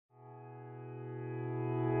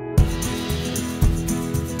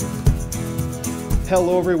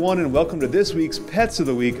Hello everyone and welcome to this week's Pets of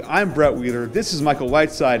the Week. I'm Brett Wheeler, this is Michael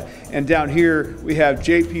Whiteside, and down here we have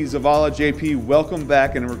JP Zavala. JP, welcome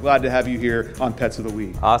back, and we're glad to have you here on Pets of the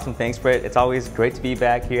Week. Awesome, thanks Brett. It's always great to be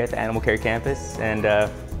back here at the Animal Care Campus and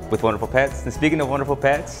with wonderful pets. And speaking of wonderful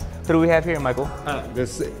pets, who do we have here, Michael?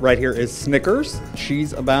 This right here is Snickers.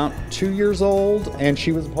 She's about 2 years old and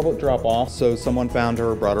she was a public drop-off, so someone found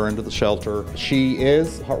her, brought her into the shelter. She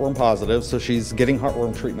is heartworm positive, so she's getting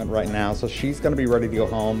heartworm treatment right now, so she's going to be ready to go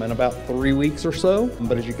home in about 3 weeks or so.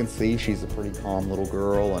 But as you can see, she's a pretty calm little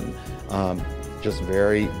girl and just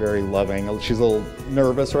very, very loving. She's a little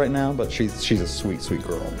nervous right now, but she's a sweet, sweet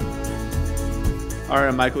girl. All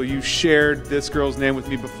right, Michael, you shared this girl's name with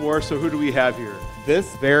me before, so who do we have here?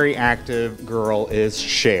 This very active girl is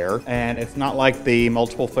Cher, and it's not like the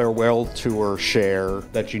multiple farewell tour Cher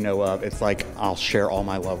that you know of. It's like, I'll share all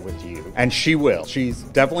my love with you. And she will. She's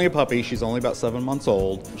definitely a puppy. She's only about 7 months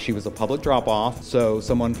old. She was a public drop-off, so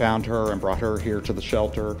someone found her and brought her here to the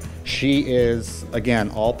shelter. She is,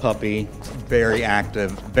 again, all puppy, very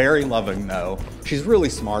active, very loving though. She's really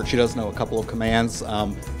smart. She does know a couple of commands.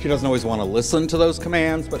 She doesn't always want to listen to those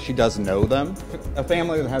commands, but she does know them. A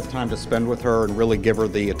family that has time to spend with her and really give her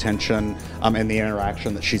the attention and the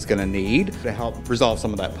interaction that she's going to need to help resolve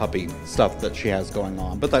some of that puppy stuff that she has going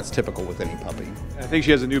on. But that's typical with any puppy. I think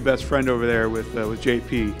she has a new best friend over there with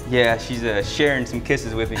JP. Yeah, she's sharing some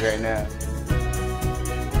kisses with me right now.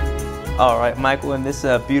 All right, Michael, and this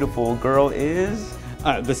beautiful girl is?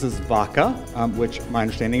 This is Vaca, which my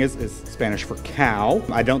understanding is Spanish for cow.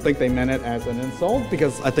 I don't think they meant it as an insult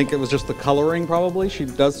because I think it was just the coloring probably. She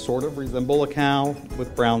does sort of resemble a cow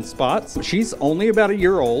with brown spots. She's only about a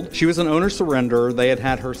year old. She was an owner surrender. They had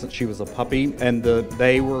had her since she was a puppy, and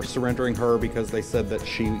they were surrendering her because they said that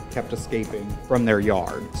she kept escaping from their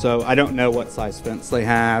yard. So I don't know what size fence they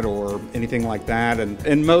had or anything like that. And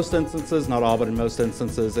in most instances, not all, but in most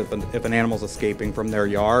instances, if an animal's escaping from their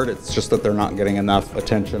yard, it's just that they're not getting enough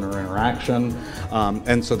attention or interaction,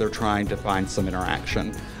 and so they're trying to find some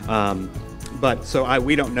interaction. But so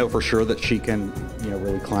we don't know for sure that she can,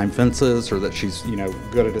 really climb fences or that she's,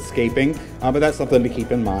 good at escaping. But that's something to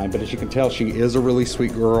keep in mind. But as you can tell, she is a really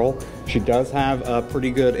sweet girl. She does have a pretty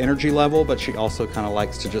good energy level, but she also kind of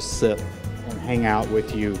likes to just sit and hang out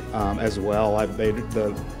with you as well.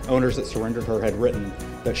 The owners that surrendered her had written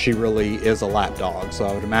that she really is a lap dog. So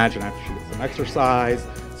I would imagine after she gets some exercise,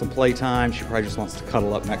 some playtime, she probably just wants to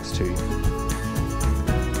cuddle up next to you.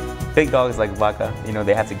 Big dogs like Vaca,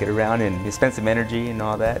 they have to get around and they spend some energy and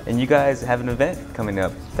all that. And you guys have an event coming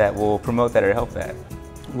up that will promote that or help that.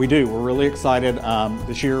 We do. We're really excited.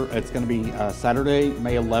 This year it's going to be Saturday,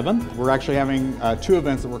 May 11th. We're actually having 2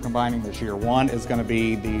 events that we're combining this year. One is going to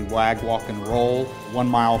be the WAG Walk and Roll 1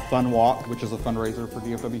 mile fun walk, which is a fundraiser for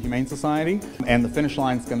DFW Humane Society. And the finish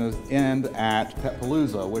line is going to end at Pet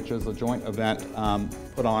Palooza, which is a joint event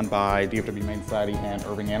put on by DFW Humane Society and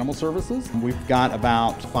Irving Animal Services. We've got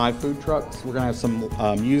about 5 food trucks. We're going to have some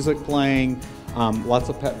music playing. Lots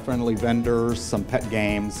of pet-friendly vendors, some pet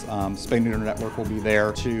games. Spay Neuter Network will be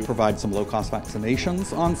there to provide some low-cost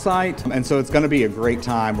vaccinations on site, and so it's going to be a great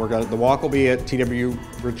time. The walk will be at TW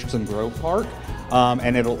Richardson Grove Park,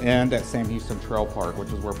 and it'll end at Sam Houston Trail Park,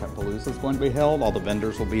 which is where Pet Palooza is going to be held. All the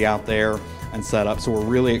vendors will be out there and set up, so we're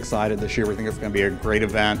really excited this year. We think it's going to be a great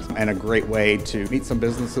event and a great way to meet some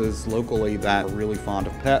businesses locally that are really fond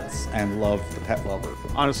of pets and love the pet lover.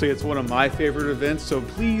 Honestly, it's one of my favorite events, so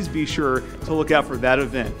please be sure to look out for that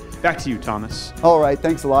event. Back to you, Thomas. All right,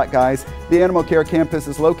 thanks a lot, guys. The Animal Care Campus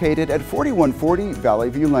is located at 4140 Valley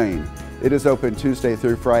View Lane. It is open Tuesday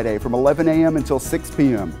through Friday from 11 a.m. until 6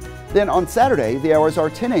 p.m. Then on Saturday, the hours are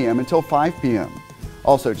 10 a.m. until 5 p.m.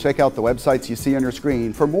 Also, check out the websites you see on your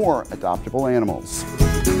screen for more adoptable animals.